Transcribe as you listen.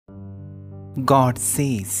God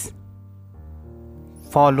says,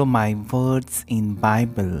 follow my words in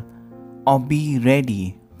Bible or be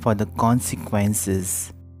ready for the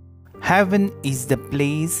consequences. Heaven is the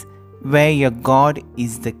place where your God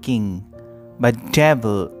is the king, but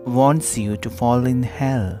devil wants you to fall in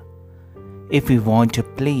hell. If you want a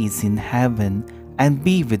place in heaven and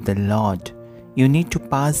be with the Lord, you need to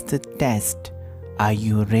pass the test. Are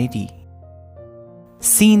you ready?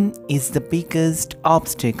 Sin is the biggest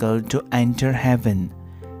obstacle to enter heaven.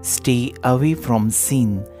 Stay away from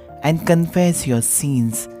sin and confess your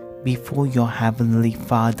sins before your heavenly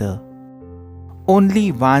Father.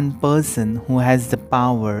 Only one person who has the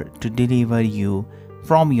power to deliver you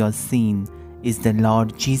from your sin is the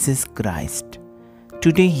Lord Jesus Christ.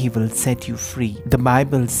 Today He will set you free. The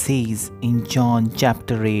Bible says in John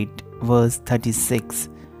chapter 8 verse 36,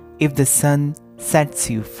 if the Son sets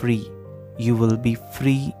you free, you will be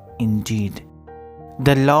free indeed.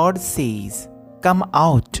 The Lord says, come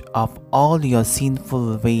out of all your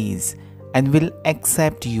sinful ways and will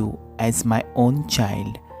accept you as my own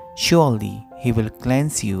child. Surely He will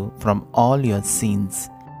cleanse you from all your sins.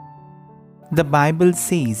 The Bible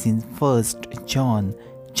says in 1 John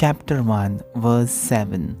chapter 1 verse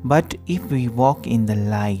 7, but if we walk in the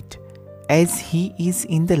light, as He is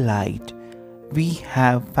in the light, we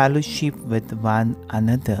have fellowship with one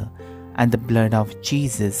another, and the blood of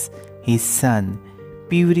Jesus, His Son,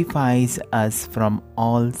 purifies us from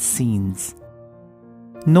all sins.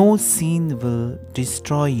 No sin will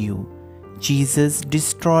destroy you. Jesus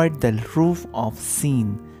destroyed the roof of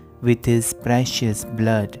sin with His precious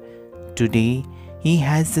blood. Today, He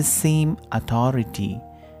has the same authority.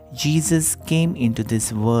 Jesus came into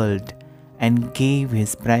this world and gave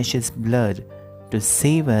His precious blood to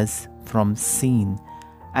save us from sin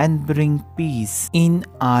and bring peace in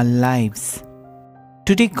our lives.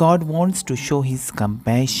 Today, God wants to show His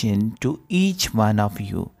compassion to each one of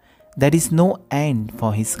you. There is no end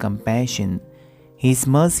for His compassion. His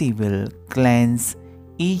mercy will cleanse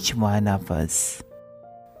each one of us.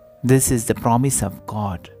 This is the promise of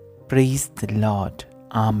God. Praise the Lord.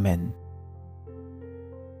 Amen.